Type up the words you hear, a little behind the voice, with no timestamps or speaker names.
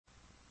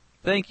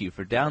Thank you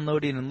for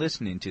downloading and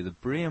listening to the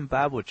Berean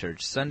Bible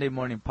Church Sunday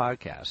Morning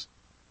Podcast.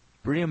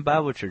 Berean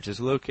Bible Church is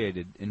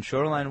located in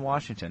Shoreline,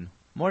 Washington,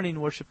 morning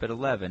worship at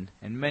 11,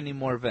 and many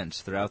more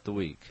events throughout the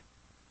week.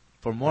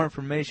 For more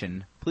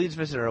information, please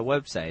visit our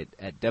website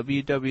at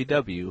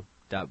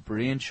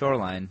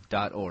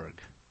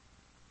www.bereanshoreline.org.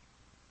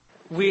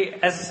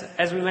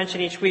 As we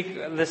mention each week,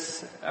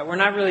 we're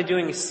not really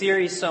doing a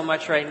series so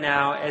much right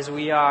now as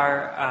we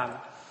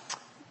are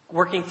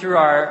working through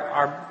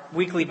our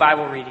weekly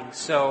Bible readings.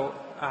 So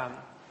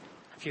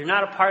if you're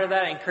not a part of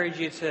that, I encourage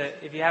you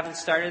to, if you haven't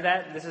started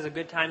that, this is a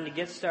good time to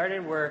get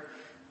started. We're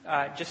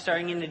just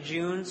starting into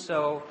June,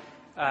 so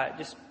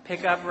just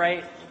pick up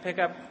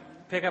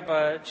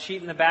a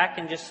sheet in the back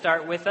and just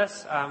start with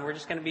us. We're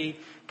just going to be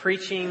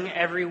preaching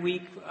every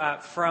week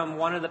from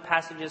one of the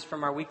passages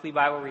from our weekly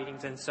Bible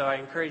readings. And so I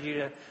encourage you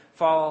to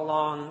follow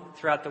along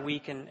throughout the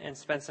week and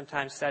spend some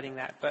time studying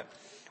that. But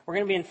we're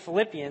going to be in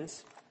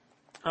Philippians.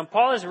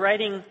 Paul is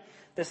writing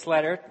this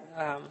letter,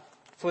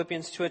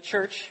 Philippians, to a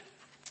church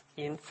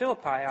in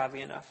Philippi,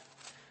 oddly enough,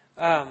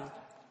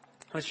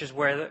 which is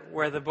where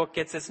the book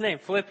gets its name,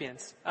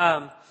 Philippians.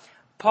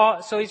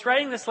 Paul, so he's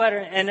writing this letter,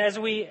 and as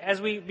we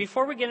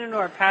before we get into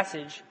our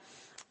passage,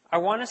 I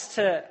want us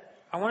to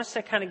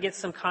kind of get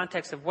some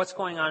context of what's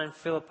going on in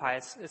Philippi.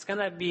 It's going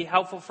to be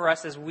helpful for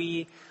us as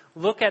we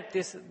look at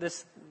these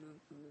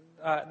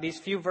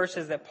few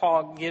verses that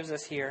Paul gives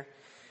us here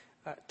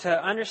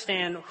to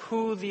understand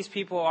who these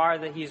people are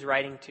that he's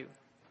writing to.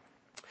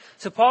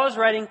 So Paul is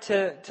writing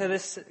to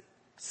this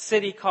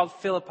city called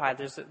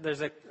Philippi.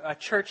 There's a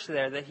church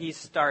there that he's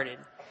started,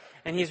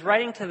 and he's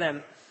writing to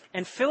them.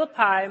 And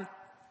Philippi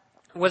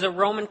was a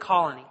Roman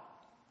colony.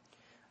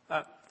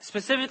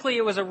 Specifically,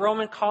 it was a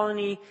Roman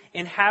colony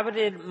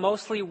inhabited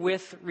mostly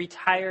with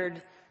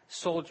retired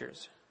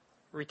soldiers,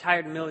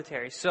 retired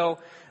military. So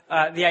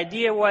the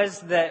idea was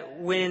that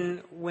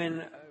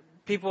when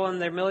people in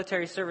their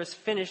military service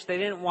finished, they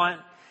didn't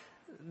want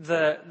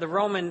the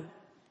Roman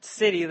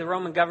city, the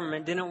Roman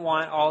government didn't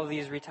want all of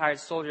these retired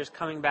soldiers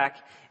coming back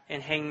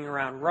and hanging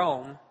around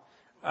Rome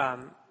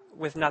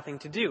with nothing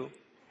to do.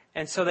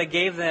 And so they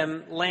gave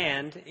them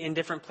land in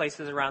different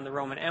places around the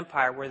Roman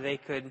Empire where they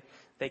could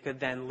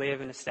then live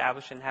and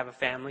establish and have a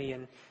family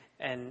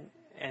and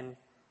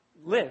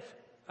live.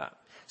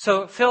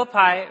 So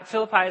Philippi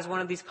is one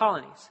of these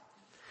colonies.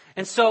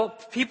 And so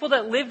people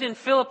that lived in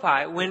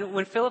Philippi,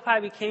 when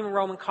Philippi became a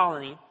Roman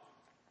colony,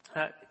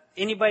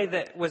 anybody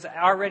that was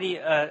already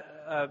a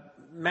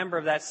member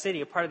of that city,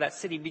 a part of that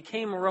city,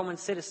 became a Roman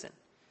citizen.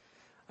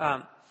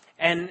 And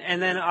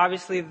then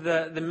obviously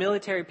the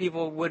military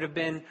people would have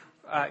been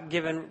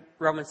given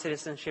Roman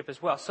citizenship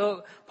as well.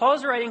 So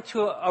Paul's writing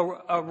to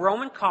a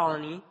Roman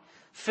colony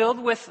filled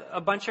with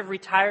a bunch of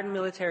retired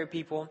military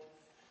people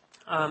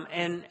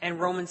and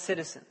Roman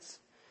citizens.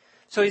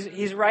 So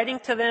he's writing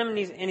to them and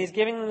he's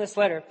giving them this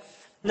letter.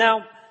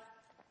 Now,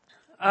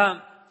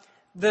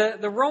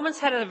 the Romans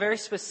had a very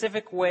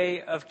specific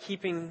way of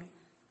keeping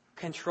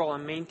control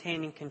and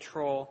maintaining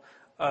control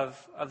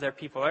of their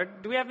people.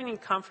 Do we have any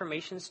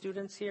confirmation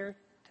students here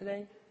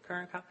today?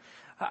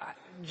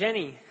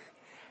 Jenny,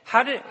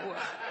 how did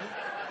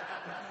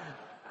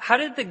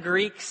the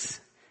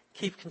Greeks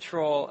keep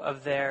control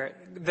of the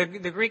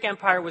Greek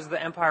Empire was the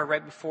empire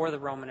right before the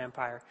Roman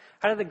Empire.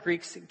 How did the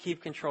Greeks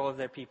keep control of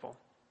their people?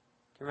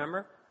 Do you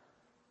remember?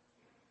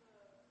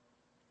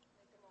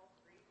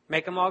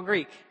 Make them all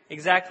Greek.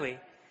 Exactly.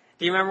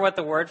 Do you remember what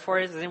the word for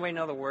it is? Does anybody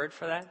know the word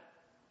for that?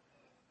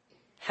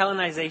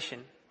 Hellenization,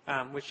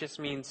 which just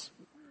means,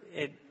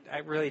 I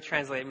really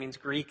translate, it means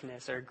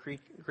Greekness or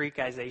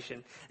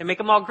Greekization. And make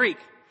them all Greek.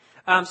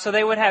 So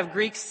they would have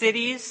Greek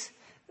cities.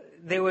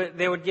 They would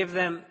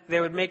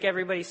make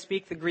everybody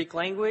speak the Greek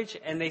language,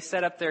 and they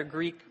set up their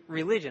Greek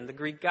religion. The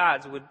Greek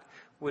gods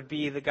would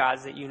be the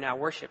gods that you now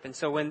worship. And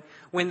so when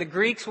the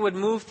Greeks would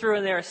move through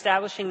and they're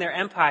establishing their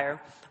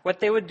empire, what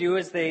they would do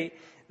is they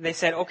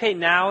said, okay,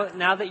 now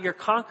that you're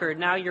conquered,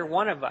 now you're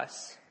one of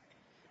us.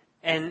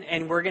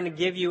 And we're going to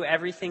give you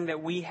everything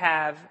that we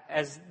have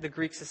as the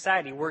Greek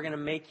society. We're going to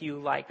make you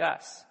like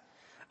us.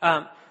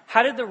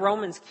 How did the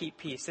Romans keep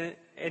peace?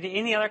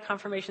 Any other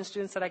confirmation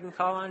students that I can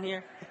call on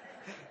here?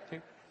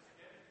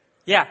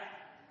 Yeah.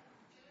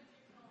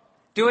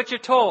 Do what you're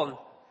told.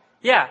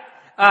 Yeah.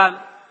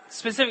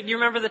 Specific. Do you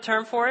remember the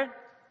term for it?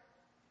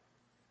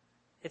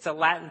 It's a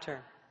Latin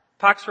term.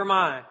 Pax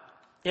Romana.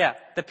 Yeah.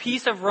 The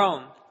peace of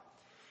Rome.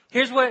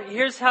 Here's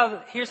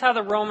how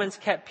the Romans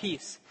kept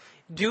peace.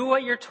 Do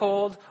what you're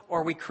told,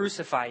 or we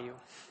crucify you.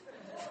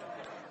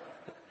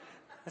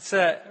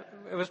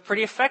 It was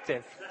pretty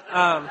effective.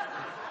 The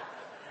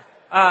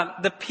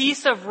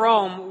peace of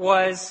Rome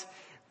was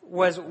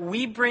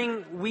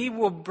we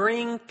will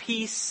bring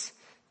peace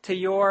to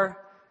your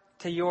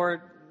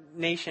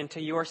nation, to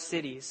your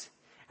cities,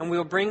 and we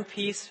will bring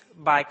peace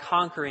by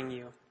conquering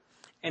you.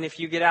 And if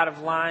you get out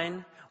of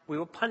line, we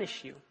will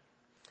punish you.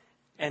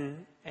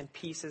 And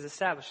peace is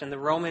established. And the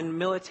Roman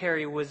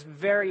military was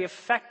very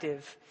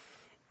effective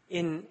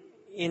in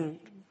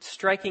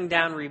striking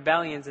down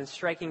rebellions and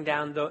striking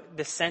down the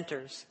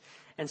dissenters.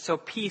 And so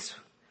peace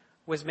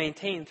was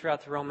maintained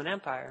throughout the Roman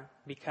Empire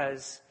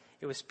because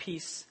it was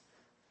peace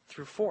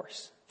through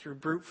force, through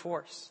brute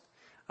force.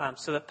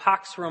 So the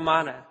Pax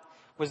Romana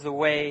was the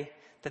way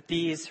that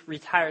these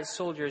retired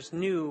soldiers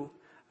knew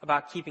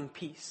about keeping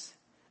peace.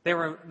 They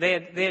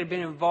had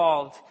been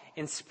involved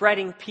in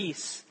spreading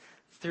peace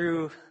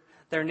through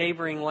their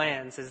neighboring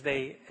lands as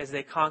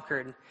they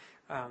conquered.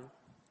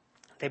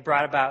 They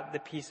brought about the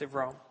peace of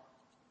Rome.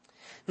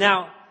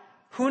 Now,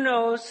 who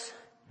knows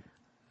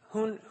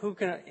who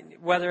can,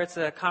 whether it's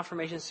a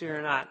confirmation student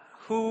or not,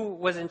 who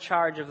was in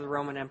charge of the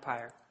Roman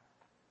Empire?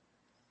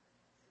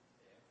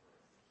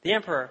 The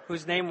emperor,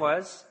 whose name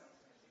was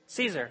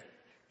Caesar.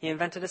 He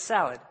invented a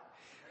salad.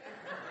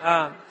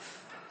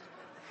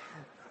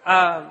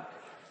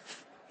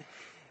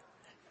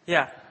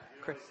 Yeah,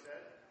 Chris.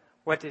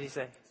 What did he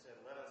say?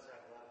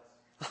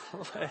 He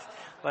said,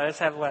 let us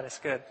have lettuce.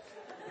 Good.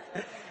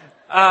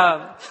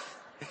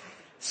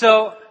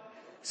 So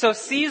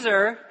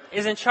Caesar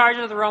is in charge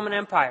of the Roman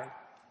Empire.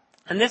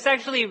 And this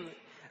actually,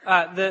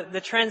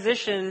 the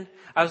transition,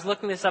 I was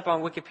looking this up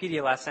on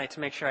Wikipedia last night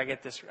to make sure I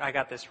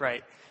got this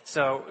right.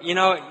 So, you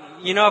know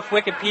if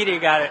Wikipedia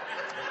got it.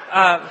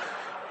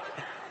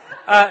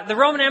 The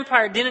Roman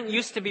Empire didn't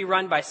used to be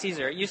run by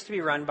Caesar. It used to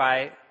be run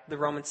by the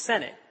Roman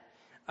Senate.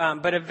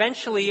 But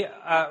eventually,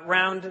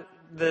 around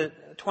the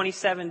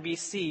 27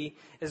 BC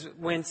is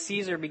when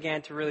Caesar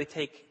began to really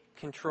take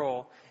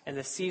control, and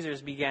the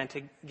Caesars began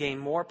to gain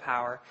more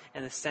power,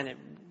 and the Senate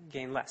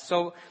gained less.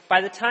 So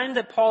by the time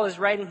that Paul is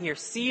writing here,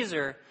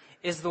 Caesar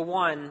is the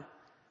one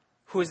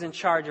who is in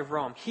charge of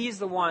Rome. He's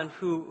the one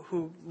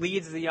who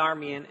leads the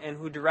army and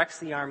who directs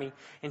the army,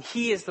 and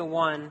he is the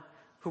one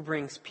who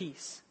brings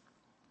peace.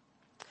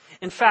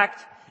 In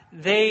fact,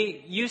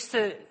 there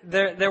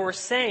were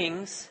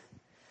sayings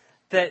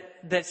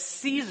that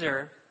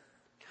Caesar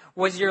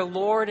was your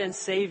Lord and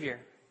Savior,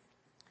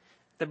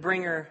 the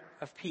bringer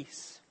of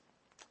peace.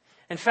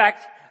 In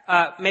fact,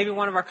 maybe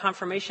one of our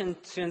confirmation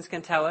students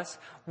can tell us,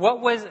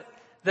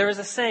 there was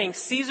a saying,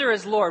 Caesar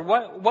is Lord.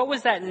 What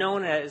was that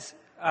known as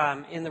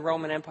in the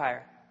Roman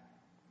Empire?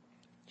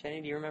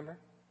 Jenny, do you remember?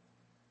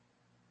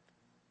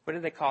 What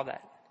did they call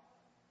that?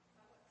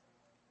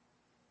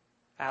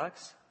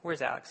 Alex?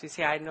 Where's Alex? Is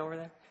he hiding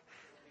over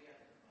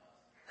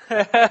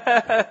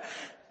there?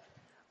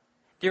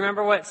 Do you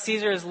remember what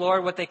Caesar is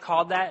Lord, what they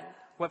called that?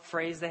 What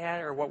phrase they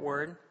had or what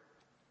word?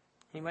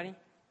 Anybody?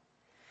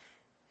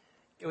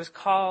 It was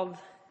called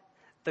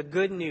the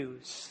good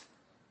news,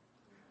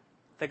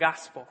 the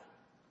gospel.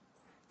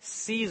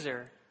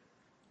 Caesar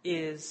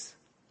is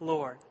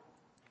Lord.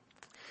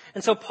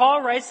 And so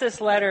Paul writes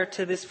this letter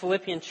to this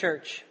Philippian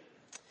church.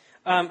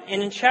 And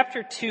in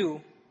chapter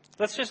 2,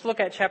 let's just look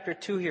at chapter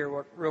 2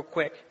 here real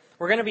quick.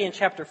 We're going to be in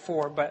chapter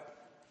 4, but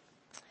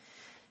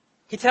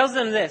he tells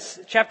them this,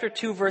 chapter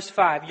 2, verse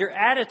 5, your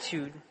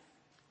attitude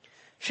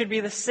should be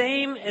the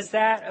same as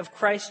that of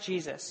Christ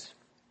Jesus,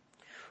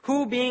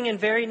 who, being in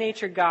very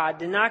nature God,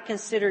 did not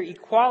consider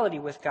equality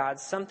with God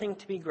something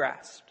to be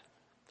grasped,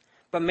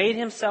 but made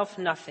himself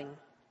nothing,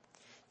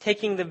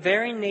 taking the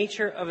very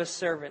nature of a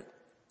servant,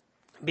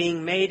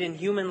 being made in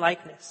human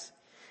likeness,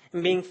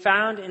 and being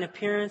found in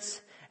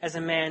appearance as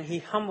a man, he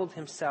humbled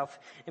himself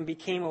and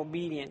became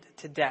obedient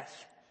to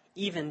death,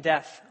 even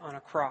death on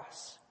a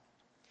cross.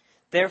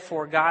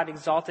 Therefore, God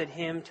exalted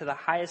him to the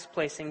highest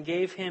place and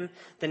gave him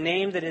the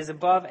name that is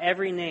above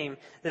every name,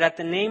 that at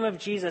the name of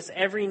Jesus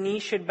every knee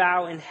should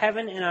bow in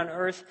heaven and on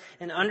earth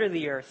and under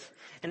the earth,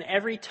 and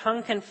every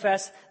tongue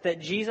confess that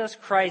Jesus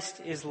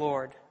Christ is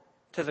Lord,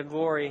 to the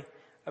glory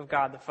of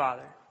God the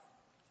Father.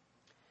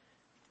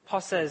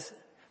 Paul says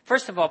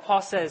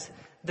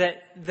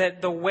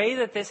that the way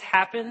that this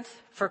happened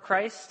for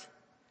Christ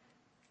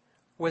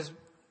was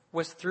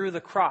through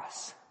the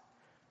cross.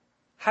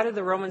 How did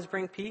the Romans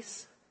bring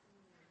peace?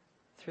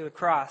 Through the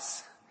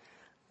cross.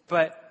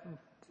 But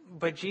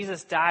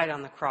Jesus died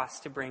on the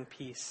cross to bring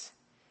peace.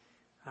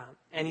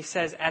 And he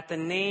says, at the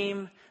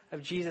name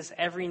of Jesus,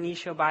 every knee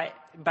shall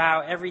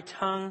bow, every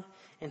tongue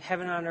in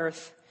heaven and on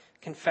earth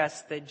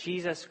confess that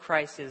Jesus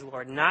Christ is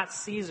Lord. Not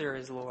Caesar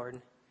is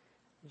Lord.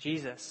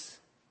 Jesus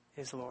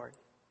is Lord.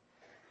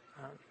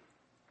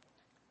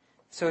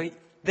 So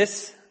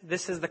this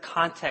is the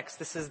context.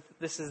 This is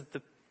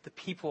the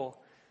people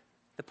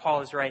that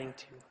Paul is writing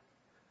to.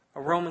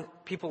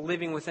 People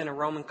living within a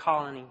Roman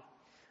colony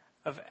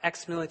of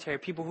ex-military,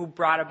 people who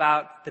brought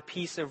about the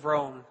peace of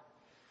Rome,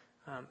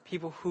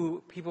 people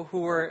who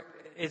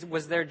it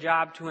was their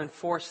job to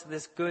enforce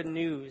this good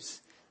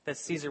news that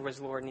Caesar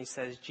was Lord, and he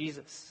says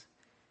Jesus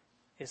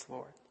is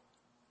Lord.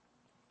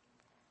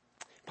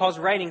 Paul's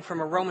writing from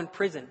a Roman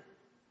prison.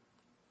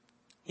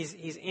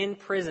 He's in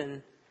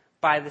prison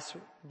by this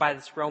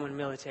Roman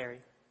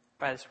military,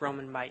 by this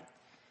Roman might,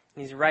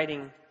 and he's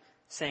writing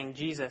saying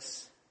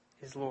Jesus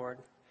is Lord.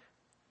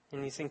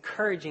 And he's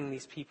encouraging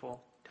these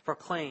people to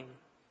proclaim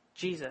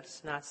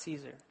Jesus, not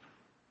Caesar,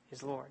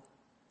 is Lord.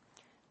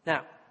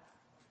 Now,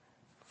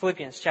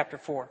 Philippians chapter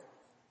 4.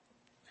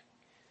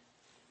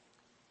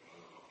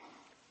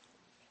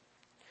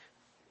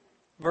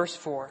 Verse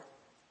 4.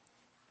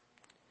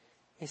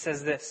 He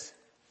says this,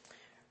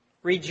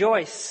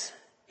 Rejoice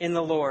in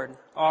the Lord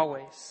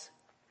always.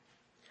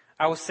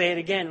 I will say it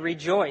again,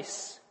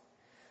 rejoice.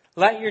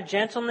 Let your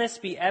gentleness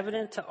be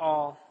evident to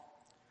all.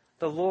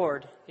 The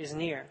Lord is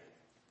near.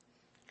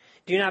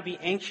 Do not be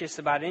anxious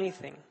about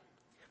anything,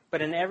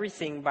 but in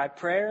everything by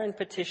prayer and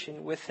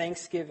petition with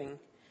thanksgiving,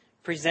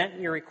 present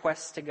your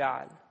requests to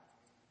God.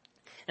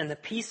 And the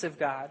peace of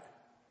God,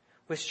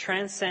 which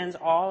transcends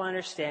all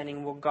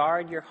understanding, will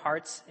guard your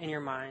hearts and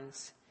your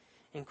minds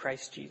in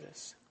Christ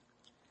Jesus.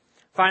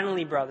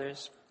 Finally,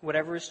 brothers,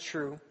 whatever is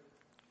true,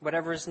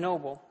 whatever is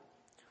noble,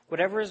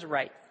 whatever is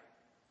right,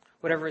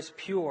 whatever is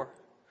pure,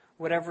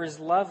 whatever is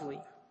lovely,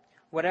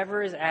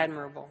 whatever is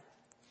admirable,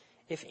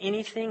 if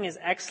anything is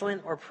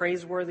excellent or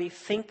praiseworthy,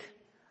 think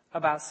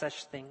about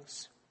such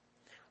things.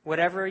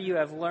 Whatever you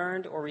have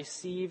learned or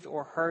received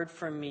or heard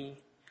from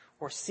me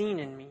or seen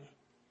in me,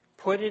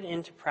 put it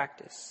into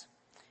practice,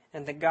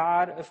 and the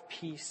God of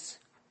peace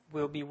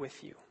will be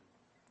with you.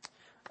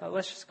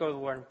 Let's just go to the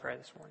Lord in prayer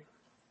this morning.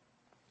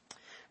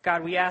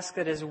 God, we ask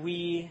that as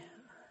we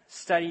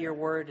study your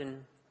word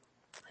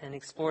and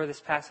explore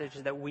this passage,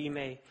 that we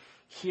may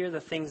hear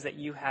the things that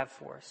you have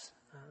for us.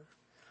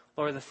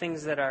 Lord, the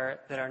things that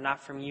are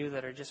not from you,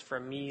 that are just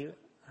from me,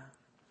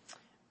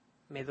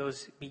 may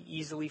those be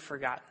easily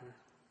forgotten.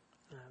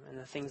 And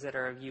the things that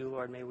are of you,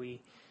 Lord, may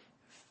we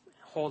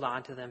hold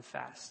on to them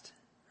fast.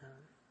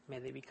 May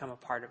they become a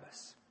part of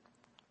us.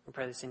 We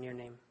pray this in your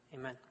name.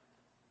 Amen.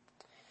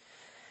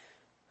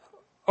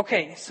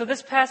 Okay, so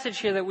this passage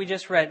here that we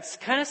just read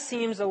kind of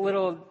seems a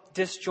little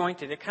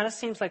disjointed. It kind of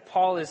seems like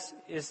Paul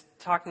is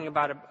talking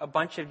about a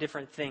bunch of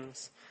different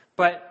things.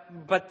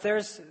 But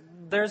there's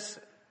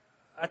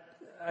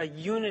a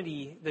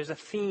unity, there's a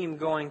theme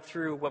going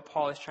through what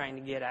Paul is trying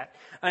to get at.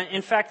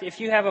 In fact, if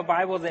you have a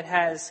Bible that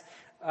has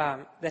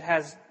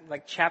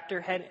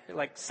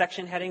like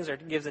section headings, or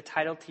gives a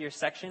title to your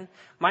section,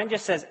 mine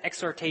just says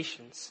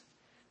exhortations.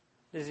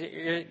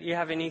 Do you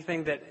have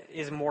anything that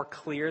is more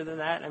clear than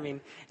that? I mean,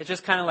 it's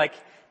just kind of like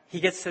he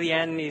gets to the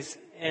end and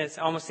it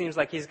almost seems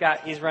like he's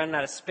running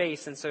out of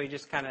space, and so he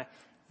just kind of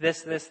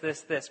this.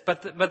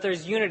 But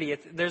there's unity.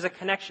 There's a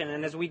connection,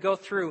 and as we go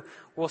through,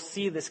 we'll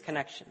see this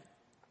connection.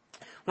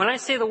 When I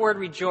say the word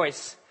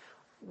rejoice,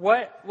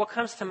 what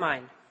comes to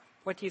mind?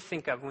 What do you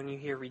think of when you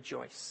hear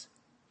rejoice?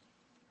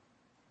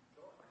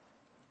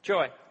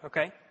 Joy,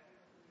 okay.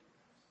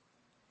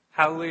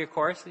 Hallelujah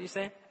chorus, did you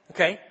say?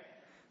 Okay.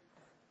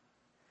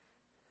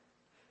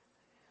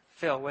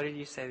 Phil, what did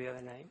you say the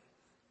other night?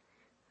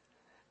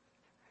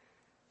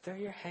 Throw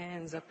your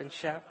hands up and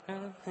shout.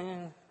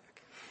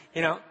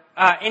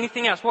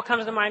 Anything else? What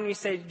comes to mind when you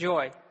say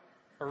joy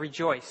or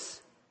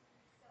rejoice?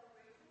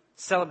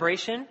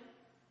 Celebration?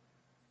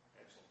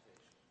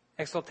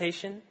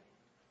 Exaltation?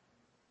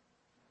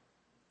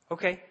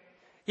 Okay.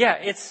 Yeah,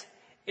 it's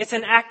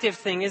an active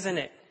thing, isn't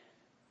it?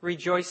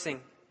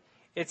 Rejoicing.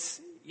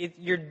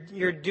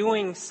 You're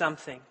doing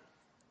something.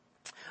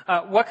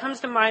 What comes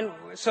to mind?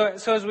 So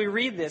as we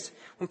read this,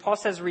 when Paul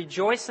says,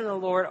 "Rejoice in the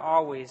Lord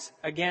always,"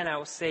 again, I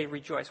will say,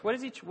 "Rejoice." What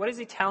is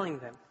he telling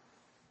them?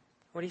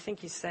 What do you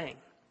think he's saying?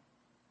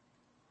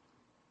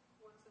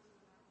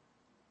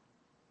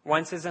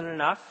 Once isn't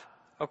enough.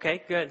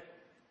 Okay, good.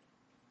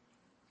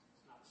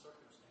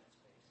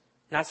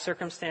 Not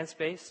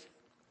circumstance-based.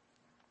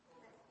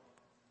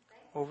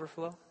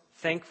 Overflow.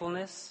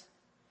 Thankfulness.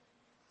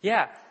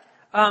 Yeah.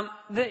 I've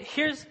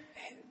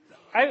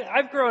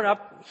grown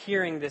up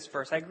hearing this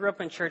verse. I grew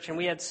up in church, and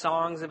we had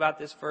songs about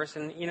this verse.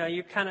 And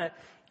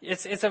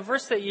it's a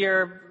verse that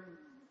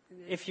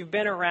if you've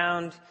been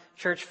around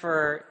church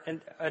for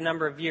a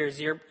number of years,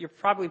 you're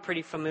probably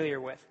pretty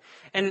familiar with.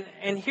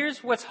 And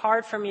here's what's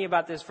hard for me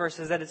about this verse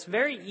is that it's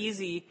very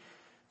easy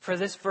for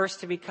this verse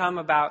to become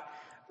about.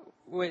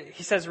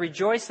 He says,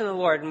 "Rejoice in the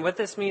Lord," and what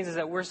this means is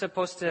that we're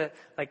supposed to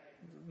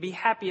be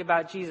happy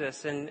about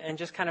Jesus and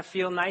just kind of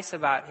feel nice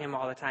about him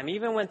all the time.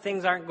 Even when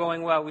things aren't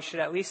going well, we should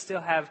at least still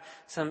have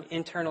some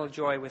internal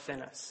joy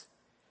within us.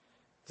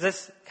 Is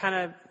this kind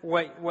of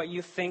what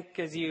you think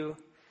as you...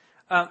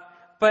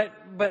 But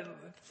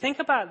think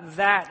about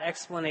that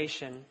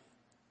explanation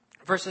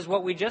versus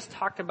what we just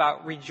talked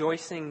about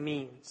rejoicing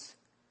means.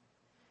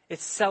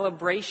 It's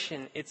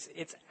celebration.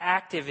 It's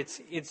active.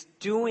 It's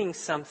doing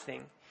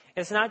something.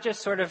 It's not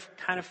just sort of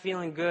kind of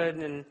feeling good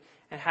and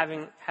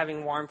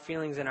having warm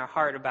feelings in our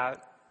heart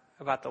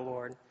about the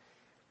Lord.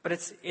 But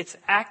it's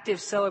active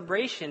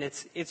celebration.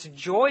 It's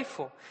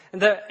joyful.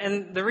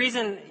 And the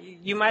reason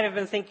you might have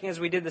been thinking as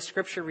we did the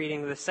scripture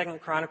reading, the 2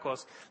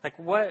 Chronicles,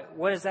 what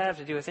does that have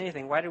to do with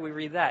anything? Why did we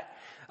read that?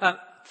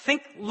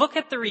 Look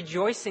at the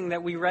rejoicing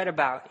that we read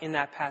about in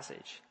that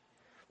passage.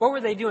 What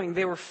were they doing?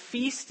 They were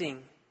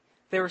feasting.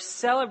 They were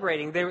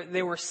celebrating.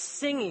 They were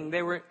singing.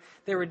 They were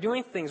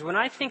doing things. When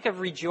I think of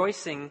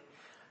rejoicing,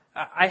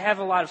 I have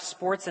a lot of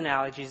sports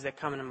analogies that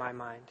come into my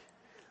mind.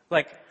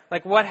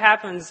 Like what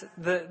happens,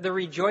 the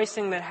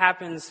rejoicing that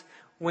happens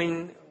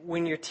when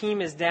your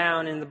team is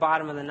down in the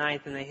bottom of the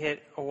ninth and they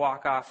hit a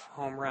walk-off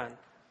home run.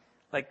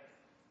 Like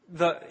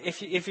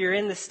if you're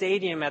in the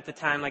stadium at the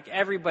time, like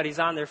everybody's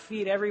on their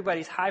feet,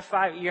 everybody's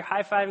you're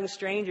high-fiving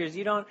strangers.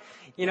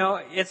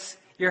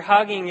 You're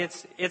hugging.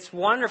 It's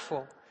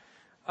wonderful.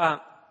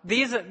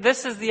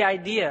 This is the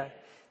idea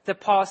that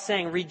Paul is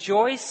saying: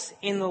 rejoice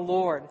in the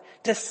Lord,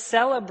 to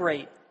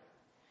celebrate,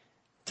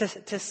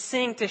 to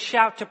sing, to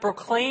shout, to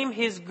proclaim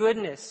His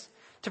goodness,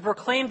 to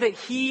proclaim that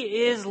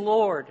He is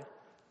Lord,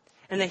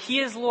 and that He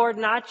is Lord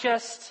not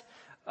just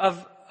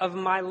of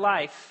my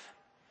life,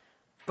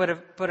 but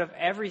of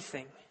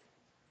everything.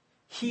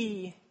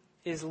 He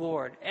is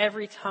Lord.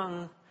 Every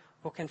tongue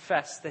will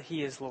confess that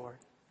He is Lord.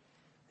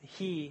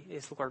 He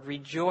is Lord.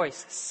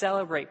 Rejoice,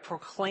 celebrate,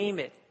 proclaim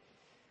it,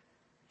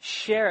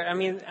 share it. I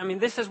mean,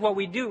 this is what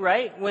we do,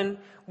 right? When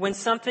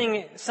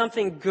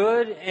something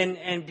good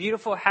and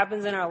beautiful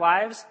happens in our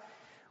lives,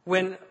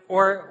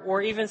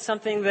 or even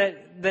something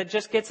that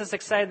just gets us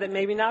excited that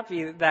maybe not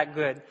be that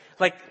good,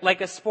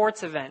 like a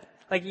sports event,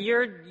 like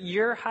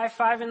you're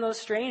high-fiving those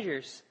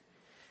strangers.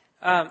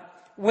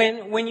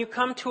 When you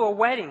come to a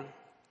wedding,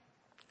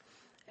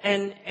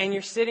 and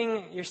you're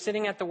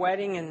sitting at the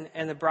wedding,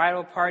 and the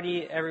bridal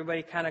party,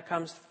 everybody kind of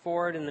comes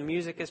forward and the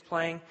music is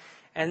playing,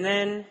 and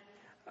then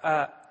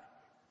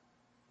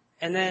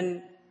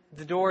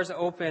the doors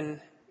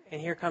open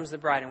and here comes the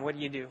bride, and what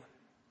do? You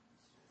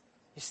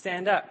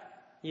stand up.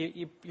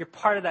 You're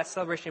part of that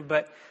celebration,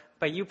 but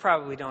you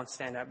probably don't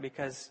stand up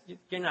because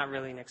you're not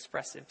really an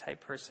expressive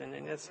type person,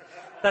 and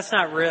that's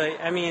not really.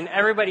 I mean,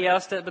 everybody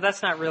else does, but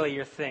that's not really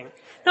your thing.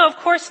 No, of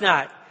course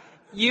not.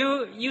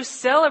 You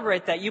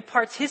celebrate that. You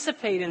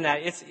participate in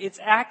that. It's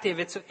active.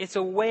 It's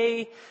a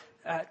way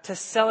to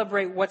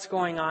celebrate what's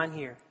going on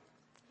here.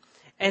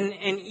 And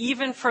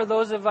even for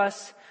those of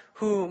us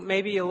who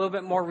may be a little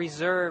bit more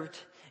reserved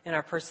in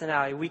our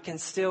personality, we can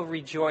still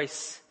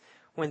rejoice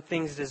when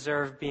things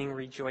deserve being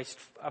rejoiced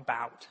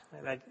about.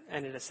 I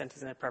ended a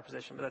sentence in a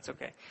preposition, but that's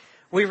okay.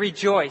 We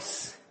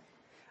rejoice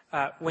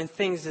when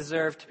things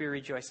deserve to be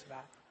rejoiced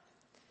about.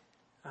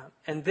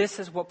 And this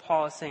is what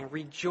Paul is saying.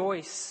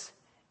 Rejoice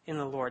in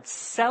the Lord.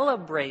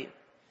 Celebrate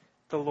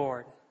the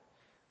Lord.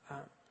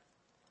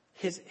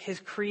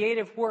 His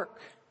creative work,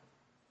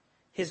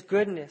 His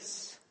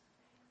goodness,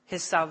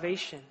 His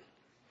salvation,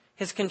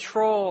 His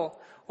control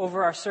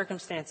over our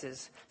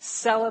circumstances.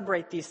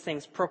 Celebrate these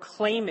things.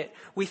 Proclaim it.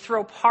 We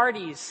throw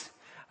parties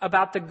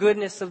about the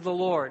goodness of the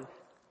Lord.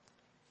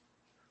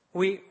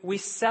 We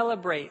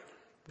celebrate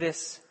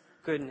this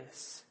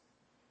goodness.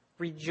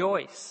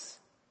 Rejoice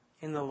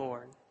in the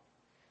Lord.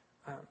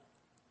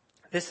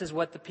 This is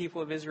what the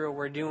people of Israel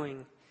were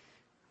doing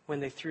when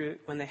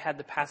they had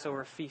the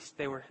Passover feast.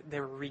 They were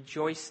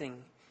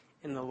rejoicing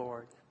in the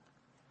Lord.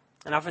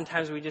 And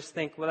oftentimes we just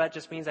think, well, that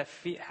just means I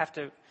have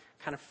to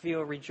kind of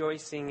feel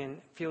rejoicing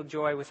and feel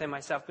joy within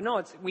myself. But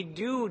no, we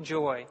do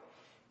joy.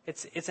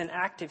 It's an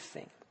active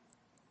thing.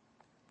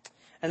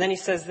 And then he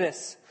says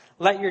this: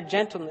 let your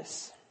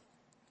gentleness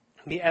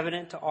be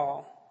evident to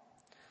all.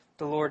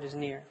 The Lord is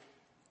near.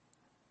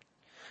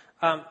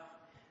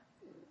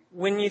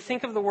 When you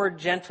think of the word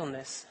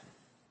gentleness,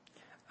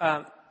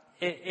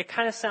 it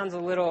kind of sounds a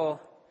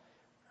little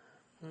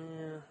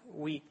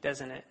weak,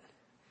 doesn't it?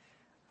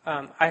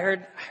 I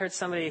heard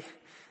somebody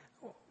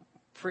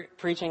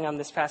preaching on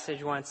this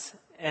passage once,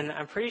 and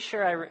I'm pretty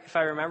sure, if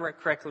I remember it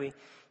correctly,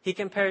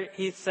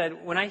 he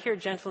said, when I hear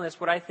gentleness,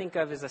 what I think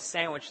of is a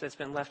sandwich that's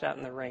been left out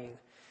in the rain.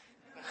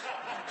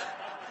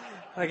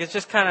 Like, it's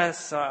just kind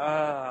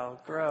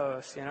of,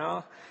 gross, you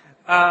know?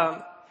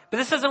 But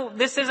this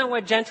isn't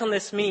what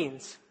gentleness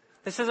means.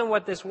 This isn't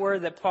what this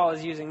word that Paul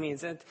is using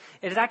means. It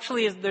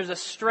actually is, there's a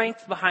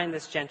strength behind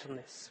this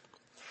gentleness.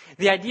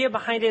 The idea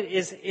behind it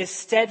is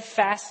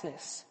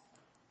steadfastness.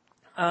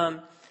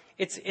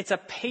 It's a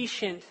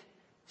patient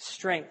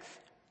strength.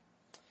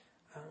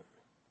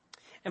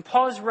 And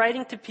Paul is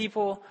writing to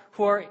people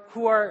who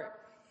are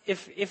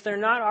if they're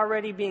not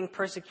already being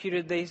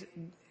persecuted,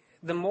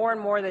 the more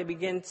and more they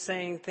begin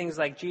saying things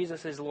like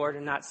Jesus is Lord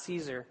and not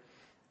Caesar,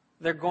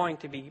 they're going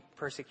to be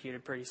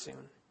persecuted pretty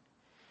soon.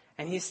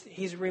 And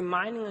he's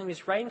reminding them,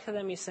 he's writing to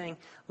them, he's saying,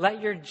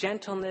 let your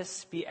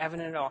gentleness be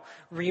evident at all.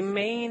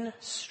 Remain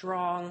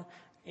strong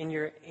in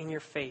your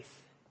faith.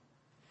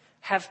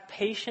 Have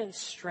patient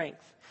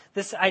strength.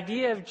 This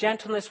idea of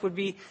gentleness would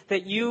be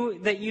that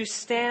you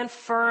stand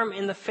firm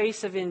in the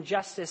face of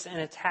injustice and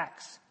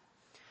attacks.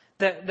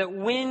 That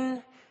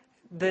when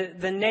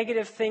the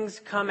negative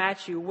things come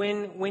at you,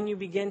 when you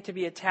begin to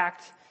be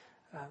attacked,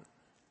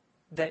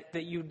 that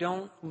you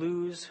don't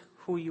lose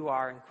who you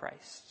are in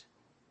Christ.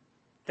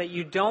 That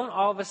you don't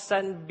all of a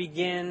sudden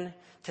begin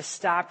to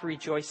stop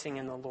rejoicing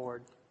in the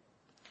Lord,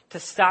 to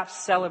stop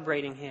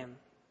celebrating Him,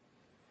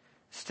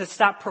 to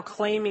stop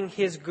proclaiming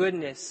His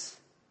goodness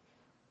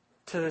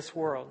to this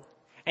world.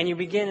 And you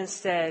begin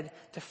instead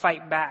to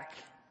fight back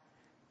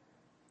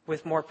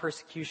with more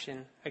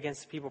persecution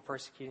against the people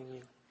persecuting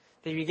you.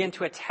 That you begin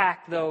to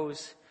attack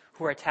those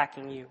who are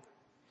attacking you.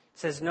 It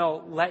says,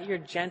 no, let your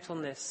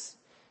gentleness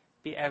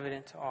be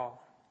evident to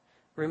all.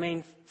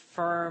 Remain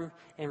firm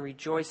and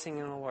rejoicing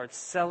in the Lord,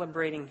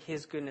 celebrating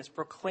His goodness,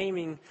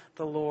 proclaiming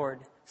the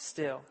Lord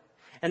still.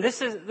 And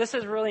this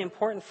is really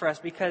important for us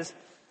because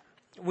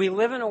we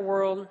live in a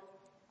world,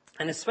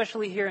 and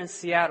especially here in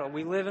Seattle,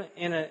 we live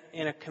in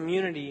a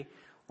community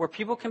where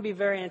people can be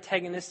very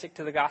antagonistic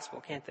to the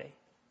gospel, can't they?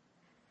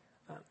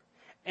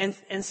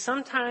 And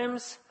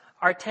sometimes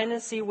our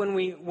tendency when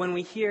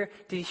we hear,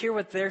 do you hear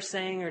what they're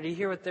saying, or do you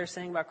hear what they're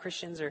saying about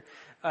Christians, or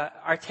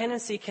our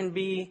tendency can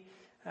be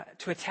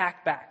to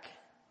attack back,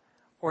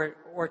 or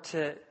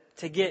to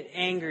get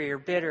angry or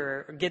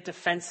bitter or get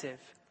defensive.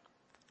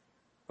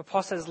 But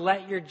Paul says,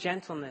 let your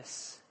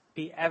gentleness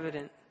be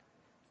evident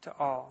to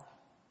all.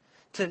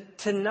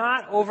 To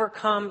not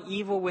overcome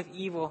evil with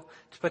evil,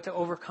 but to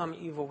overcome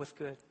evil with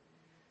good.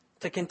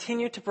 To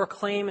continue to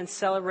proclaim and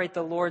celebrate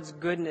the Lord's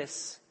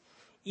goodness,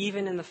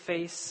 even in the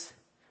face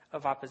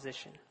of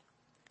opposition. It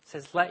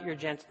says, let your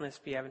gentleness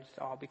be evident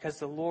to all, because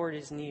the Lord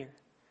is near.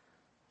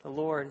 The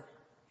Lord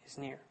is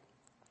near.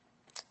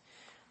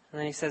 And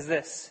then he says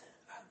this,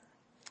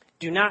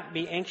 do not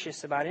be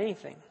anxious about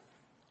anything,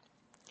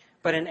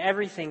 but in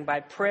everything by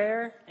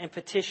prayer and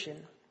petition,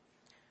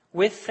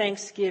 with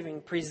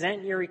thanksgiving,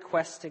 present your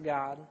requests to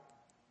God.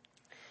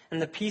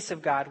 And the peace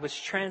of God,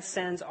 which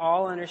transcends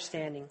all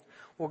understanding,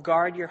 will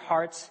guard your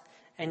hearts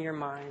and your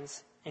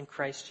minds in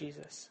Christ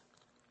Jesus.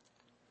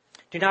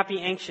 Do not be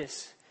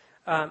anxious.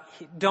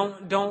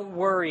 Don't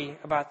worry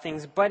about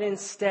things, but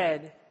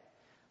instead,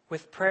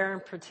 with prayer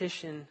and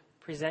petition,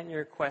 present your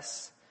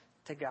requests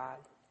to God.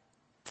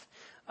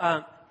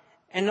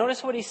 And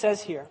notice what he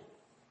says here.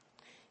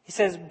 He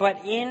says,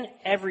 but in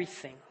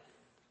everything.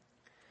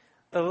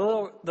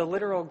 The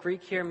literal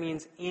Greek here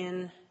means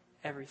in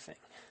everything.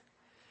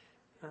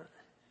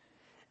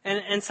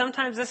 And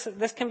sometimes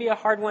this can be a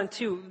hard one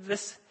too.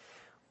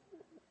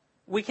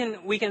 We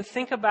can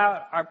think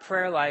about our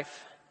prayer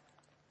life,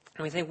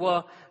 and we think,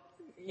 well,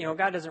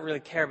 God doesn't really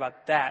care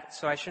about that,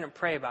 so I shouldn't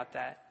pray about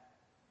that.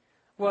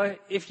 Well,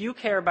 if you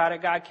care about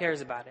it, God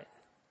cares about it.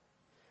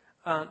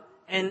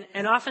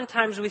 And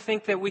oftentimes we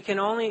think that we can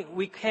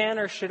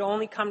or should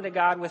only come to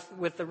God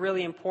with the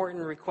really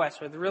important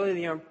requests, or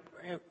the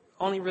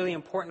only really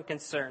important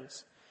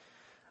concerns.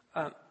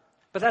 But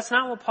that's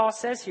not what Paul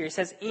says here. He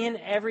says, in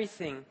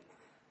everything,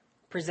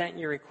 present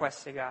your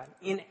requests to God.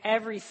 In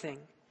everything.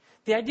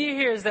 The idea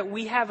here is that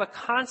we have a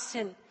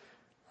constant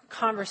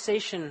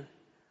conversation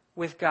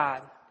with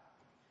God.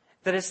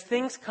 That as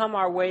things come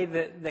our way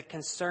that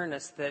concern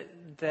us, that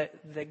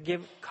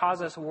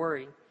cause us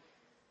worry,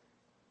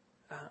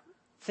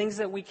 things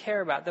that we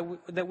care about,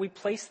 that we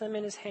place them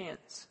in His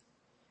hands.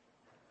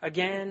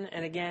 Again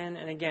and again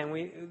and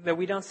again. That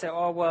we don't say,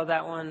 oh, well,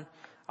 that one,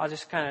 I'll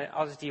just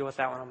deal with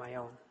that one on my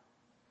own.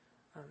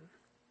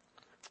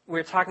 We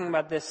were talking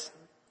about this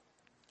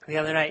the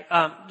other night.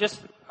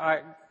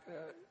 I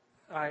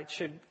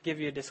should give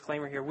you a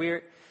disclaimer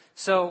here.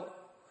 So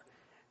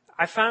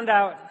I found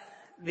out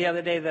the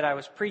other day that I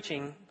was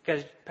preaching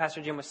because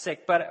Pastor Jim was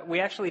sick, but we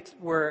actually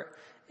were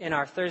in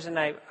our Thursday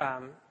night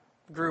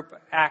group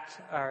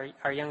ACT,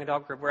 our young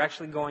adult group. We're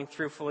actually going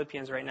through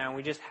Philippians right now, and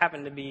we just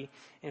happened to be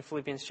in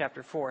Philippians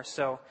chapter 4.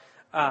 So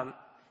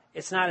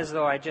it's not as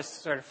though I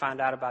just sort of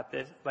found out about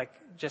this, like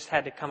just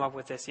had to come up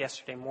with this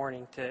yesterday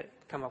morning to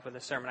come up with a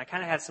sermon. I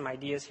kind of had some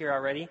ideas here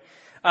already.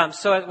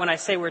 So when I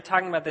say we were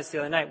talking about this the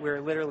other night, we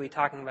were literally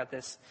talking about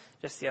this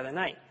just the other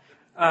night.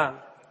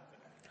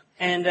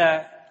 And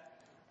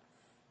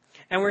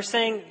we're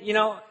saying,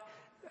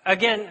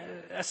 again,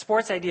 a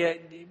sports idea.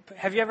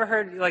 Have you ever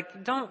heard,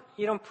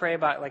 you don't pray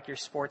about like your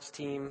sports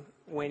team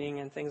winning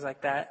and things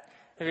like that?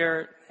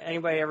 Have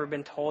anybody ever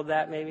been told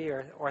that maybe,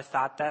 or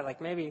thought that? Like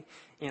maybe,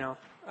 you don't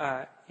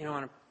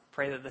want to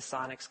pray that the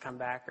Sonics come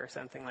back or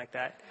something like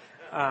that.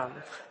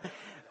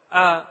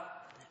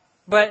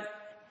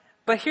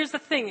 But here's the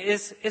thing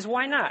is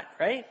why not,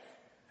 right?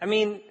 I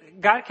mean,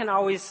 God can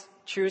always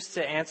choose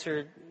to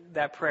answer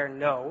that prayer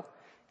no.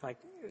 Like,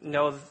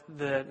 no,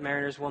 the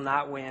Mariners will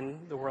not win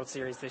the World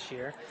Series this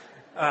year.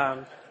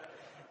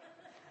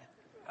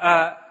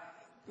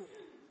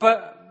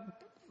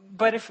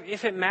 But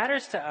if it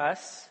matters to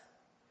us,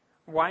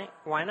 why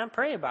not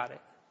pray about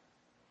it?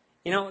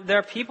 There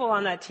are people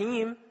on that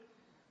team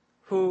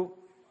who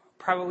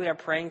probably are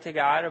praying to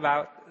God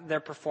about their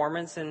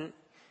performance, and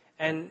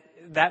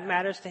that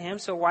matters to Him.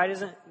 So why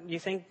do you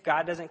think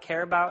God doesn't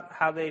care about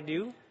how they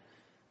do?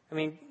 I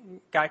mean,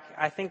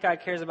 I think God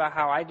cares about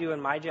how I do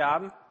in my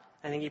job.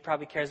 I think He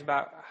probably cares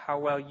about how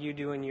well you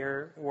do in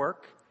your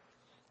work.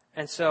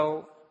 And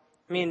so,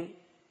 I mean,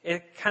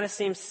 it kind of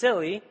seems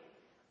silly,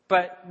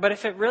 but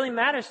if it really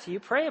matters to you,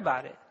 pray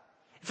about it.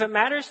 If it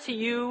matters to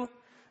you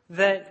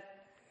that,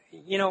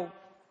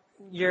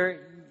 you're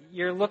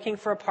looking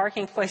for a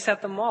parking place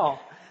at the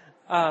mall,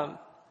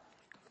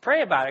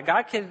 pray about it.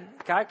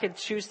 God could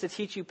choose to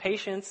teach you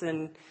patience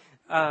and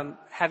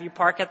have you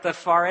park at the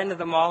far end of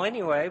the mall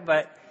anyway,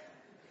 but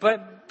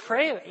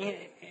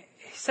pray.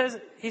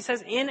 He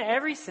says, in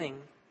everything,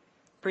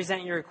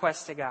 present your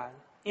requests to God.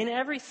 In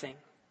everything.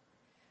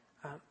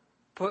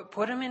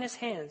 Put them in His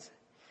hands.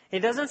 It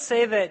doesn't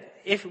say that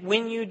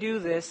when you do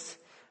this,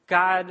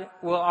 God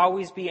will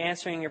always be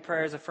answering your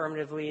prayers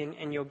affirmatively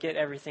and you'll get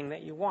everything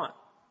that you want.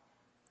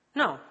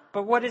 No.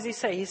 But what does he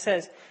say? He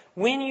says,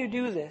 when you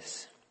do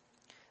this,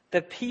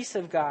 the peace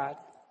of God,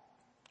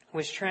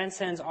 which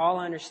transcends all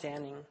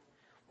understanding,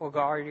 will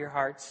guard your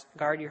hearts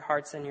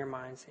and your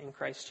minds in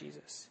Christ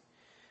Jesus.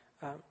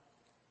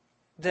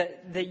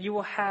 That you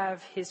will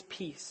have his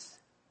peace.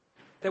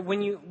 That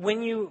when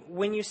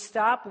you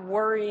stop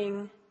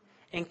worrying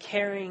and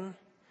caring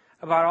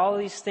about all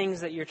these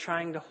things that you're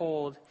trying to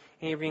hold,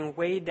 and you're being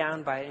weighed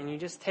down by it, and you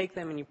just take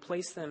them and you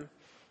place them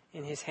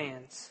in his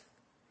hands,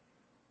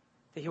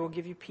 that he will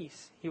give you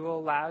peace. He will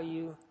allow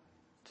you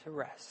to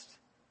rest.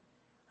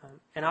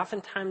 And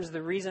oftentimes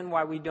the reason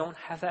why we don't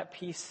have that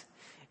peace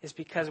is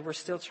because we're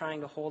still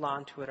trying to hold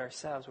on to it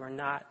ourselves. We're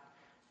not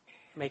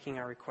making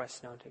our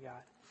requests known to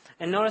God.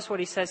 And notice what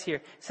he says here.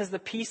 He says the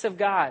peace of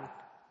God,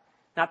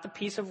 not the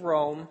peace of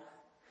Rome,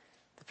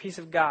 the peace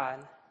of God.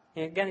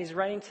 And again, he's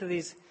writing to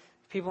these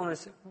people in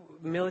this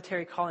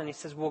military colony. He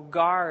says, will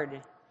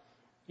guard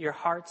your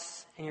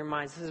hearts and your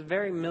minds. This is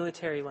very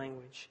military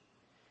language.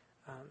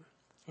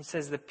 He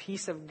says the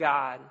peace of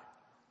God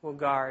will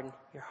guard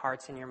your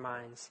hearts and your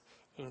minds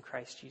in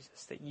Christ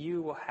Jesus, that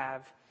you will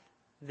have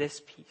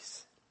this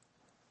peace.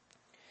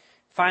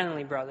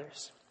 Finally,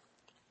 brothers,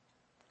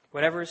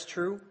 whatever is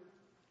true,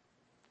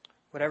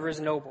 whatever is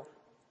noble,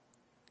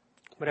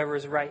 whatever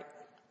is right,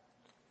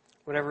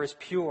 whatever is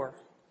pure,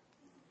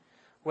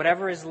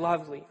 whatever is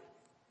lovely,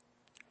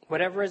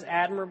 whatever is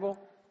admirable,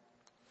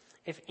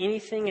 if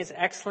anything is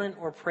excellent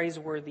or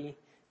praiseworthy,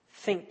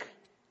 think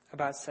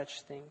about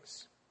such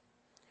things.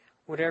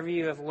 Whatever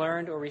you have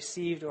learned or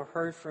received or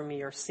heard from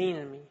me or seen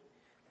in me,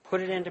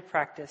 put it into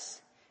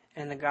practice,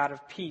 and the God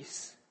of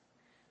peace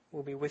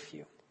will be with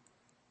you.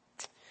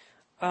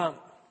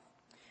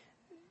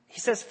 He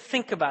says,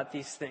 think about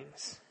these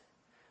things,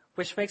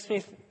 which makes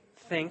me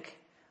think,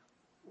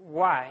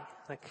 why?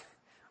 Like,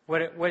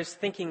 what does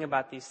thinking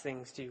about these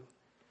things do?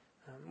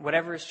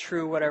 Whatever is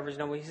true, whatever is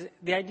noble.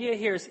 The idea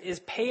here is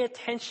pay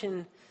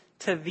attention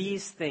to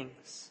these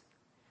things.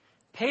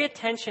 Pay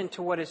attention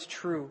to what is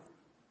true.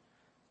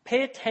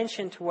 Pay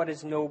attention to what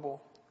is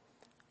noble.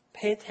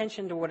 Pay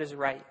attention to what is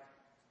right,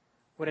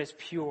 what is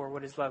pure,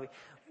 what is lovely.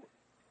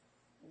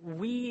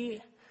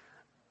 We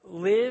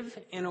live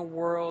in a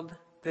world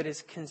that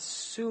is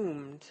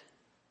consumed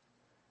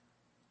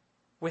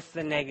with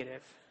the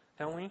negative,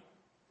 don't we?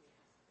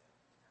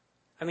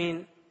 I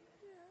mean,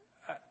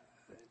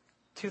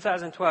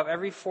 2012,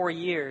 every 4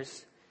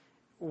 years,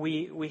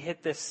 we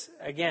hit this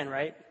again,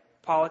 right?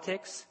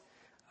 Politics.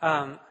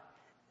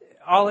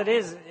 All it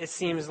is, it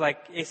seems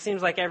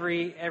like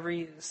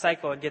every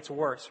cycle it gets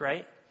worse,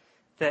 right?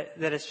 That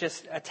it's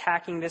just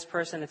attacking this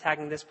person,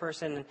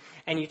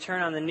 and you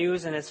turn on the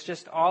news and it's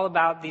just all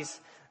about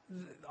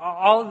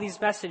all of these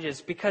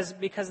messages because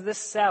this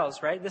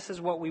sells, right? This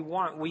is what we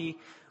want. We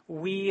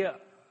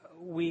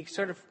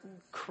sort of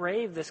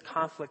crave this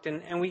conflict,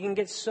 and we can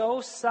get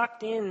so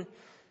sucked in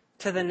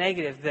to the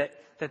negative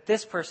that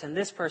this person,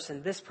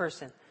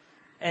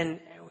 and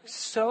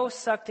so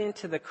sucked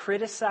into the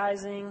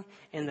criticizing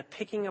and the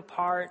picking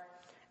apart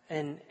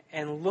and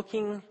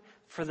looking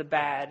for the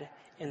bad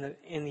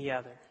in the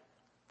other.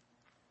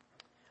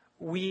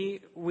 We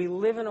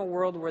live in a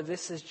world where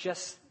this is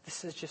just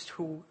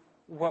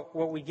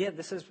what we get.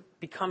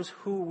 Becomes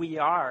who we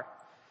are.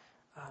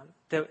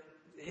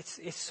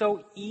 It's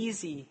so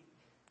easy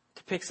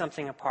to pick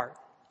something apart.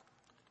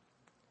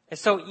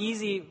 It's so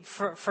easy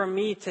for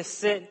me to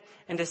sit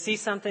and to see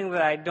something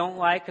that I don't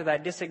like or that I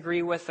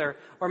disagree with, or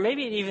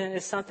maybe it even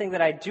is something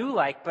that I do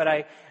like, but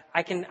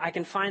I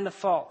can find the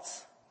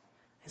faults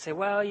and say,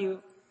 well,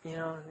 you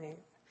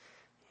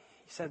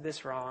said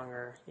this wrong,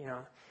 or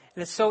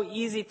And it's so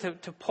easy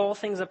to pull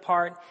things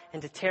apart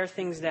and to tear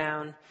things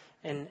down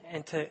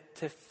and to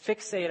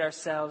fixate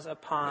ourselves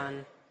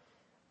upon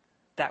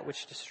that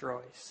which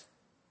destroys,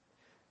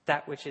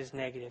 that which is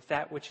negative,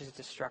 that which is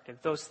destructive,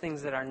 those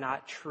things that are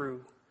not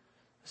true,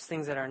 those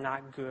things that are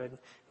not good,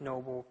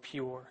 noble,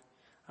 pure.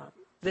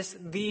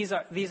 These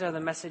are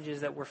the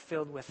messages that we're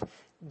filled with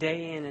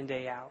day in and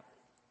day out.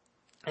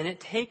 And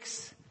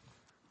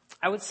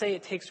I would say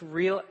it takes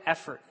real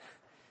effort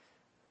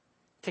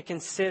to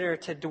consider,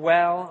 to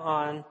dwell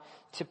on,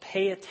 to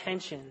pay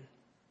attention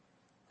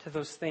to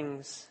those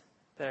things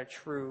that are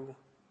true,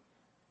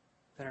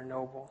 that are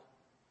noble,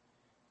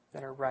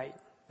 that are right,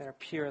 that are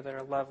pure, that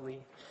are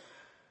lovely,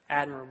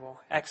 admirable,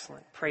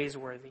 excellent,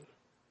 praiseworthy.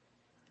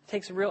 It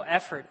takes real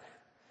effort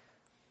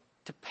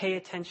to pay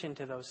attention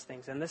to those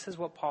things. And this is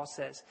what Paul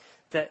says,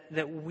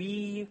 that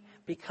we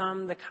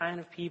become the kind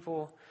of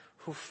people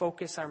who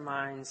focus our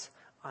minds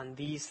on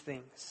these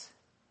things,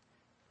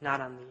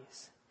 not on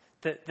these.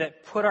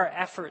 That put our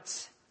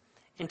efforts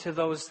into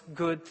those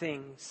good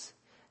things,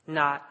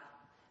 not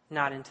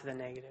into the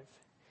negative.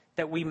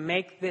 That we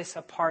make this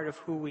a part of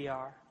who we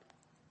are.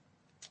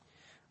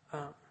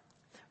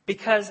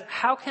 Because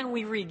how can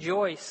we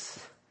rejoice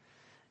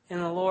in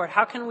the Lord?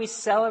 How can we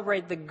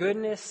celebrate the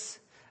goodness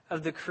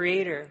of the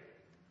Creator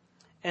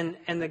and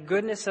the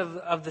goodness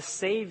of the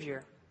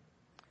Savior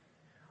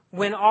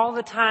when all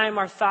the time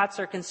our thoughts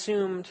are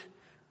consumed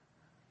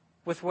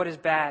with what is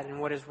bad and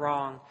what is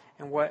wrong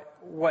and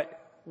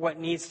what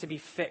needs to be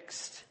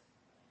fixed.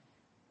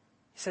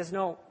 He says,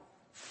 no,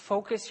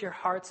 focus your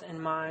hearts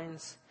and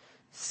minds,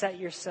 set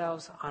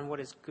yourselves on what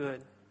is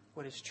good,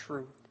 what is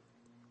true.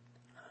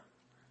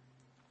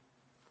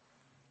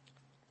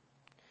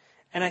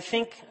 And I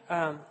think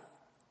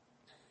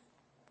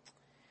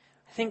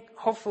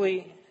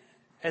hopefully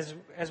as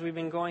we've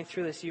been going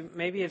through this, you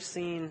maybe have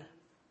seen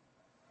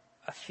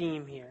a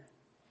theme here.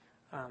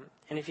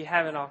 And if you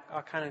haven't,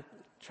 I'll kind of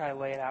try to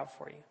lay it out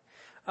for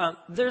you.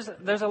 There's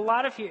a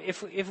lot of here.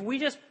 If we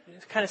just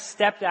kind of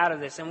stepped out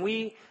of this and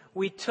we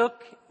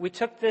took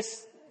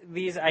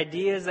these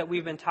ideas that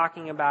we've been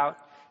talking about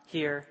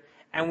here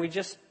and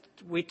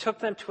we took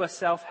them to a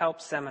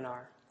self-help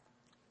seminar,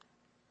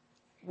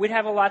 we'd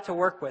have a lot to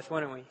work with,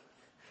 wouldn't we?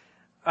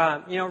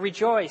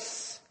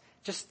 Rejoice.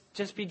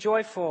 Just be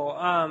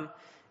joyful.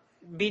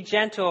 Be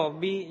gentle.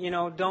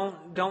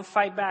 Don't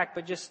fight back,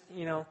 but just,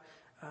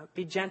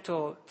 be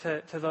gentle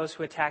to those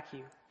who attack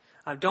you.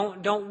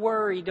 Don't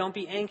worry. Don't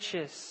be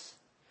anxious.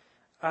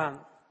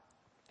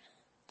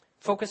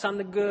 Focus on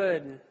the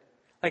good.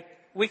 Like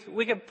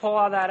we could pull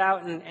all that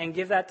out and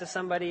give that to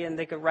somebody, and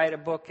they could write a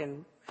book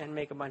and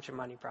make a bunch of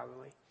money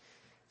probably.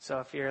 So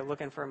if you're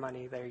looking for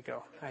money, there you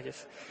go.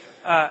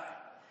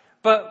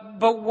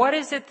 But what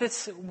is it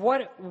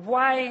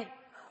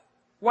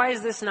why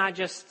is this not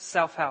just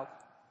self-help?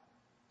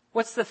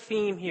 What's the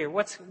theme here?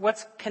 What's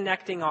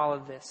connecting all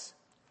of this?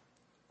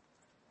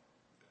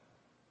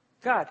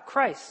 God,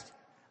 Christ,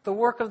 the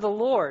work of the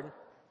Lord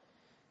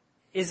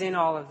is in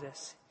all of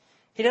this.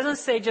 He doesn't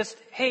say just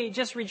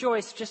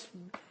rejoice, just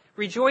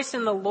rejoice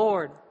in the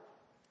Lord.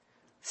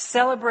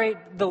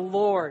 Celebrate the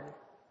Lord.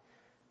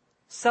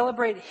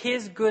 Celebrate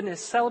His goodness.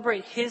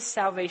 Celebrate His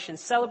salvation.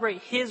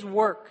 Celebrate His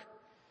work.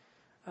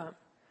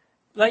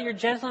 Let your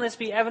gentleness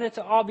be evident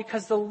to all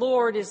because the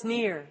Lord is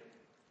near.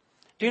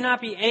 Do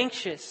not be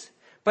anxious,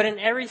 but in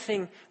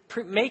everything,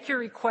 make your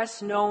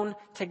requests known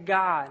to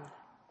God.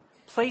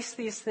 Place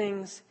these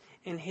things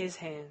in His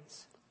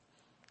hands.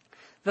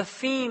 The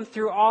theme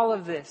through all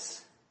of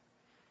this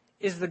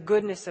is the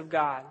goodness of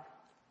God.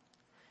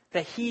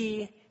 That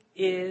He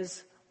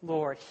is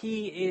Lord.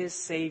 He is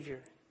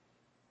Savior.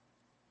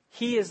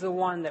 He is the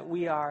one that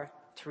we are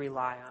to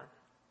rely on.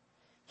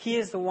 He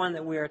is the one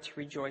that we are to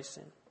rejoice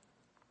in.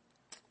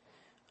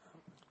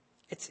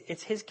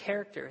 It's His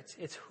character.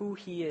 It's who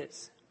He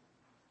is.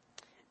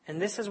 And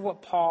this is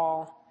what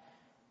Paul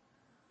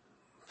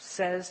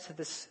says to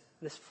this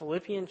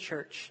Philippian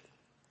church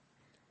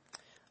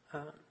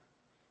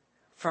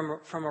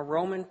from a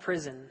Roman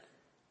prison.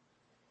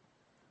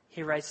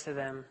 He writes to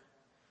them,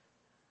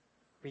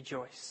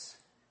 rejoice.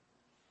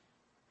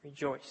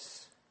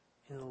 Rejoice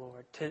in the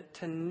Lord.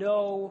 To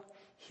know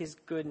His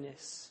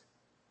goodness.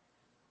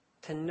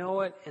 To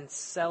know it and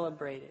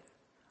celebrate it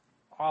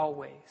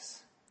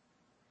always.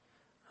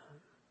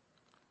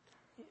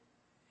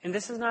 And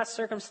this is not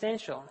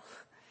circumstantial.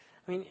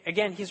 I mean,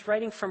 again, he's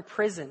writing from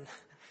prison.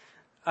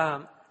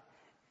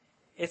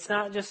 It's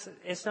not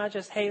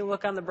just, hey,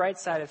 look on the bright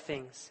side of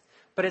things.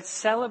 But it's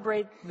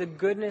celebrate the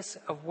goodness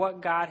of what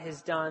God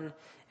has done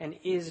and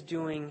is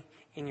doing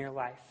in your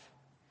life.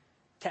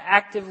 To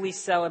actively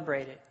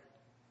celebrate it.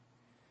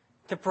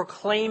 To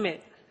proclaim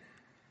it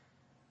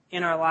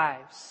in our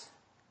lives.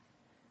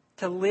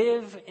 To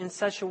live in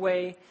such a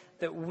way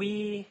that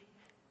we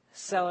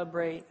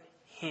celebrate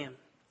Him.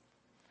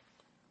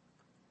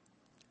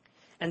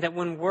 And that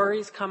when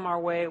worries come our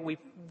way,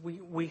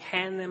 we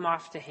hand them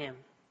off to Him.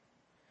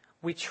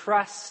 We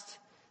trust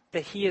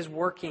that He is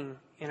working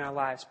in our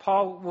lives.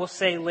 Paul will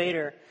say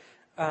later,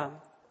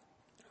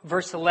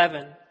 verse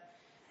 11,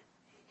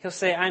 he'll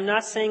say, I'm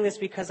not saying this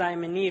because I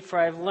am in need, for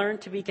I have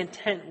learned to be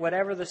content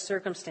whatever the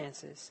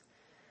circumstances.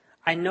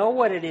 I know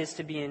what it is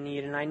to be in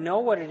need, and I know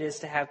what it is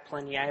to have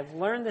plenty. I have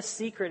learned the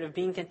secret of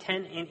being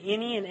content in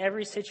any and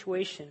every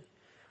situation,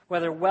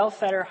 whether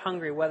well-fed or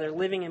hungry, whether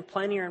living in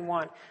plenty or in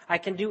want. I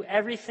can do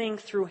everything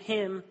through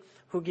Him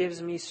who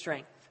gives me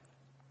strength.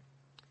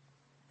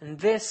 And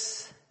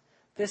this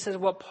is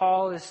what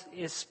Paul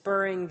is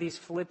spurring these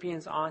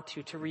Philippians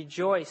onto, to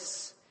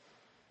rejoice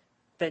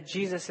that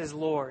Jesus is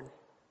Lord,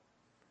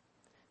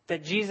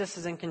 that Jesus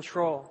is in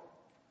control,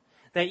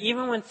 that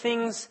even when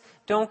things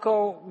don't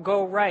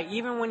go right,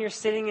 even when you're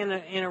sitting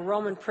in a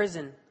Roman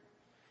prison,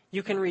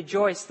 you can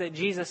rejoice that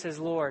Jesus is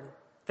Lord,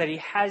 that He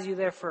has you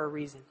there for a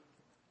reason.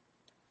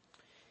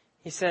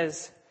 He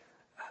says,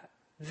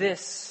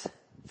 this,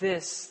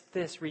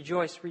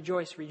 rejoice,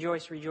 rejoice,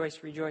 rejoice,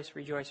 rejoice, rejoice,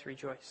 rejoice,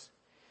 rejoice.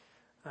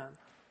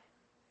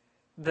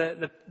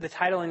 The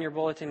title in your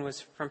bulletin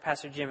was from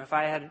Pastor Jim. If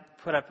I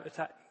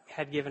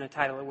had given a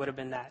title, it would have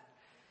been that.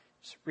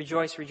 Just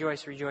rejoice,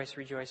 rejoice, rejoice,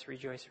 rejoice,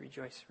 rejoice,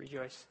 rejoice,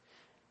 rejoice.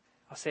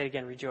 I'll say it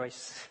again,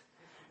 rejoice,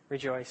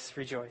 rejoice,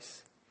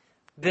 rejoice.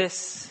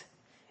 This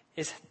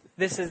is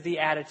the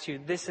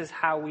attitude. This is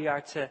how we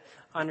are to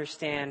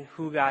understand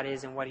who God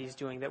is and what He's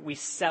doing, that we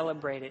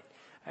celebrate it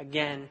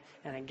again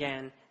and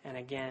again and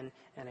again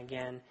and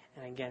again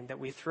and again, that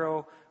we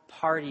throw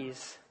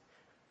parties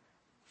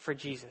for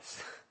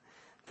Jesus,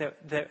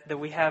 that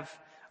we have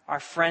our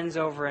friends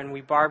over and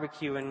we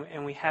barbecue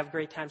and we have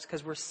great times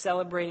because we're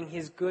celebrating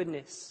His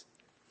goodness.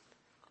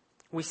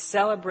 We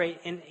celebrate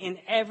in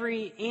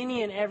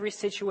any and every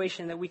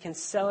situation that we can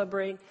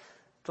celebrate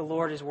the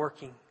Lord is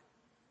working,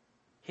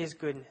 His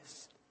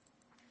goodness,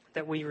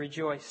 that we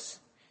rejoice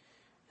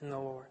in the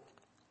Lord.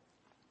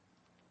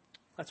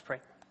 Let's pray.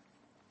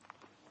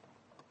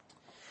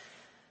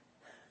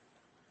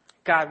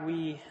 God,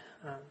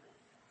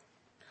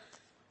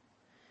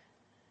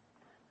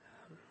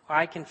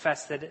 I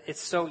confess that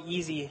it's so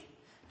easy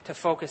to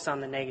focus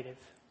on the negative.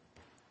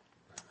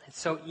 It's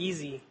so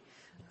easy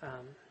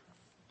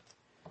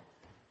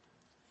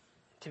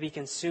to be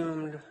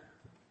consumed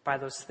by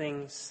those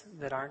things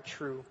that aren't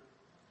true,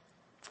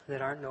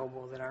 that aren't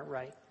noble, that aren't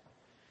right.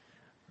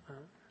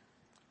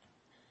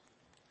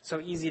 So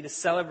easy to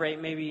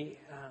celebrate maybe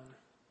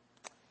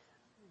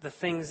the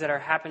things that are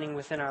happening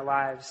within our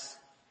lives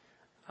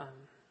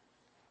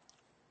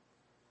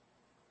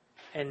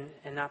and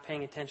not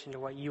paying attention to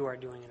what you are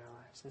doing in our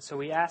lives. And so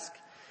we ask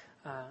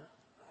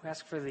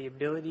for the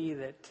ability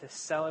to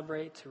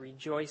celebrate, to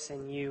rejoice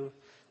in you,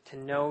 to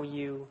know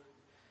you,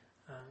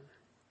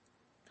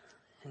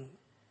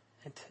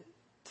 and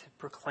to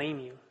proclaim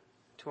you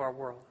to our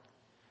world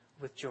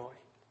with joy.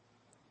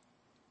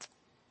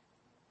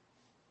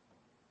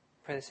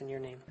 Pray this in your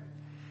name.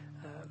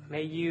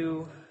 May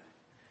you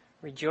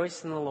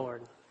rejoice in the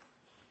Lord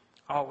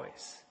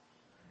always.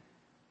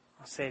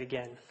 I'll say it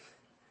again.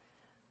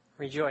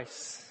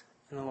 Rejoice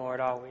in the Lord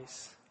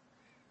always.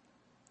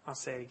 I'll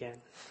say it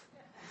again.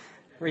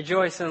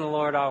 Rejoice in the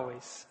Lord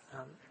always.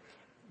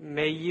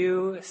 May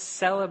you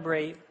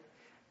celebrate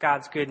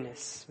God's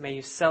goodness. May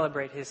you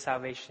celebrate His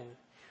salvation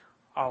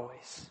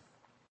always.